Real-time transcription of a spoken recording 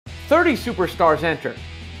30 superstars enter,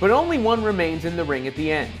 but only one remains in the ring at the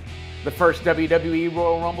end. The first WWE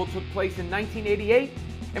Royal Rumble took place in 1988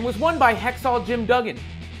 and was won by Hacksaw Jim Duggan.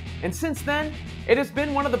 And since then, it has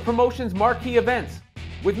been one of the promotion's marquee events,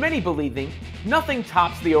 with many believing nothing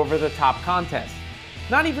tops the over-the-top contest.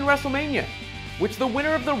 Not even WrestleMania, which the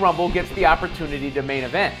winner of the Rumble gets the opportunity to main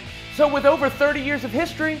event. So with over 30 years of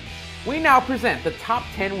history, we now present the top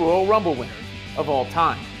 10 Royal Rumble winners of all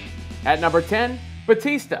time. At number 10,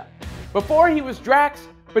 Batista. Before he was Drax,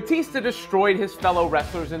 Batista destroyed his fellow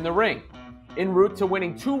wrestlers in the ring, en route to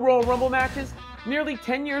winning 2 Royal Rumble matches nearly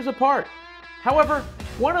 10 years apart. However,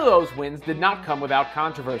 one of those wins did not come without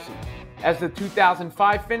controversy, as the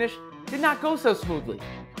 2005 finish did not go so smoothly,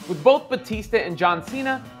 with both Batista and John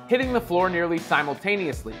Cena hitting the floor nearly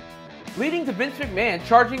simultaneously, leading to Vince McMahon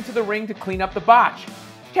charging to the ring to clean up the botch,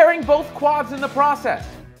 tearing both quads in the process,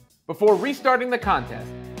 before restarting the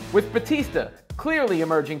contest, with Batista clearly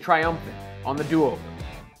emerging triumphant on the do-over.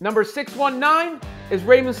 Number 619 is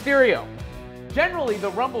Rey Mysterio. Generally, the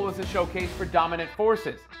Rumble is a showcase for dominant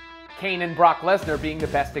forces, Kane and Brock Lesnar being the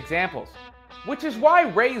best examples, which is why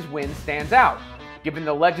Rey's win stands out, given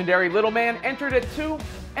the legendary little man entered at 2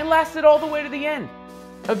 and lasted all the way to the end,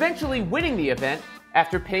 eventually winning the event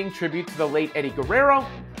after paying tribute to the late Eddie Guerrero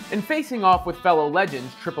and facing off with fellow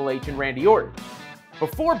legends Triple H and Randy Orton,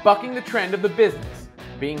 before bucking the trend of the business,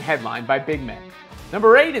 being headlined by big men.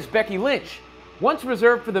 Number 8 is Becky Lynch. Once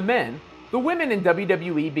reserved for the men, the women in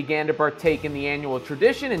WWE began to partake in the annual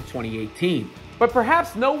tradition in 2018. But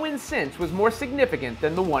perhaps no win since was more significant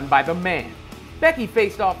than the one by the man. Becky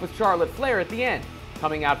faced off with Charlotte Flair at the end,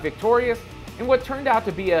 coming out victorious in what turned out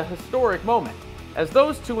to be a historic moment, as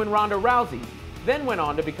those two and Ronda Rousey then went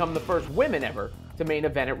on to become the first women ever to main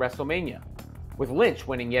event at WrestleMania, with Lynch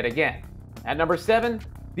winning yet again. At number 7,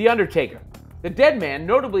 The Undertaker. The dead man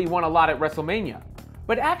notably won a lot at WrestleMania,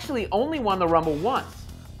 but actually only won the Rumble once.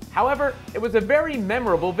 However, it was a very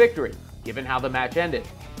memorable victory, given how the match ended.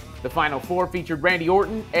 The Final Four featured Randy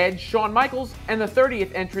Orton, Edge, Shawn Michaels, and the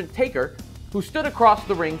 30th entrant Taker, who stood across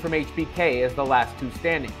the ring from HBK as the last two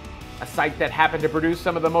standing, a sight that happened to produce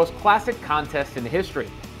some of the most classic contests in history.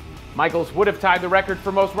 Michaels would have tied the record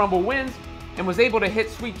for most Rumble wins and was able to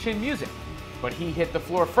hit Sweet Chin Music, but he hit the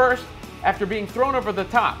floor first after being thrown over the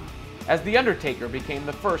top, as The Undertaker became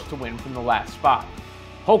the first to win from the last spot.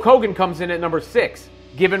 Hulk Hogan comes in at number 6.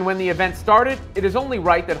 Given when the event started, it is only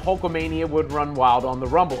right that Hulkamania would run wild on the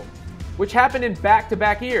Rumble, which happened in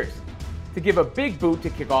back-to-back years, to give a big boot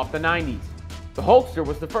to kick off the 90s. The Hulkster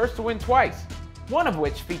was the first to win twice, one of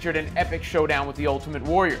which featured an epic showdown with the Ultimate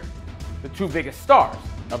Warrior, the two biggest stars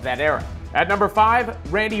of that era. At number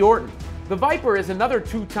 5, Randy Orton. The Viper is another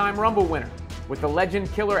 2-time Rumble winner, with the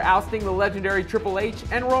Legend Killer ousting the legendary Triple H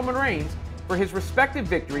and Roman Reigns for his respective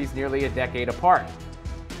victories nearly a decade apart,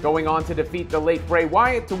 going on to defeat the late Bray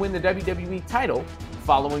Wyatt to win the WWE title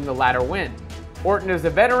following the latter win. Orton is a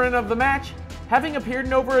veteran of the match, having appeared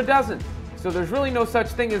in over a dozen, so there's really no such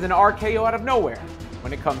thing as an RKO out of nowhere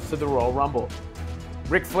when it comes to the Royal Rumble.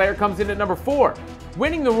 Ric Flair comes in at number 4.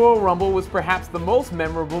 Winning the Royal Rumble was perhaps the most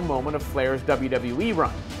memorable moment of Flair's WWE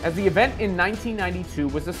run, as the event in 1992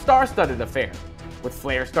 was a star-studded affair, with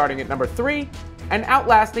Flair starting at number 3 and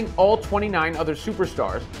outlasting all 29 other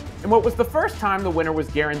superstars, and what was the first time the winner was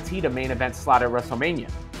guaranteed a main event slot at WrestleMania,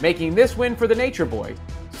 making this win for the Nature Boy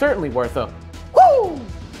certainly worth a woo!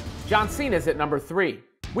 John Cena's at number 3.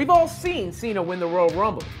 We've all seen Cena win the Royal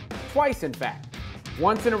Rumble, twice in fact.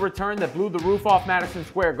 Once in a return that blew the roof off Madison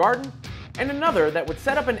Square Garden, and another that would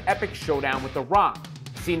set up an epic showdown with The Rock.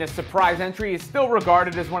 Cena's surprise entry is still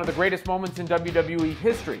regarded as one of the greatest moments in WWE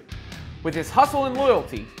history, with his hustle and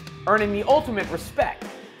loyalty earning the ultimate respect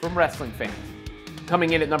from wrestling fans.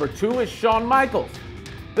 Coming in at number 2 is Shawn Michaels.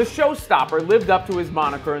 The showstopper lived up to his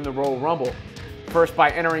moniker in the Royal Rumble, first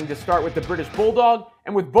by entering to start with the British Bulldog,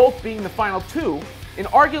 and with both being the final 2 in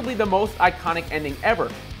arguably the most iconic ending ever,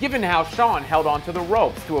 given how Shawn held onto the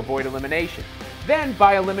ropes to avoid elimination. Then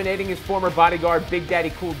by eliminating his former bodyguard Big Daddy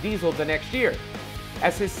Cool Diesel the next year,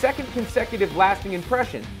 as his second consecutive lasting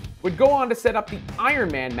impression would go on to set up the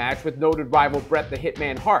Iron Man match with noted rival Bret the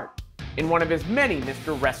Hitman Hart in one of his many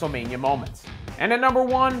Mr. WrestleMania moments. And at number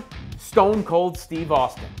 1, Stone Cold Steve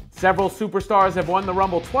Austin. Several superstars have won the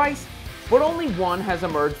Rumble twice, but only one has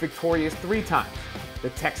emerged victorious 3 times, the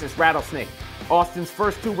Texas Rattlesnake. Austin's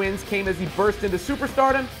first 2 wins came as he burst into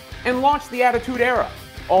superstardom and launched the Attitude Era.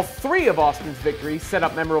 All 3 of Austin's victories set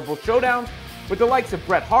up memorable showdowns with the likes of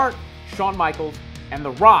Bret Hart, Shawn Michaels, and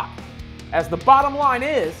The Rock, as the bottom line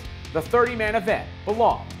is, the 30-man event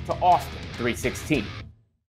belonged to Austin 316.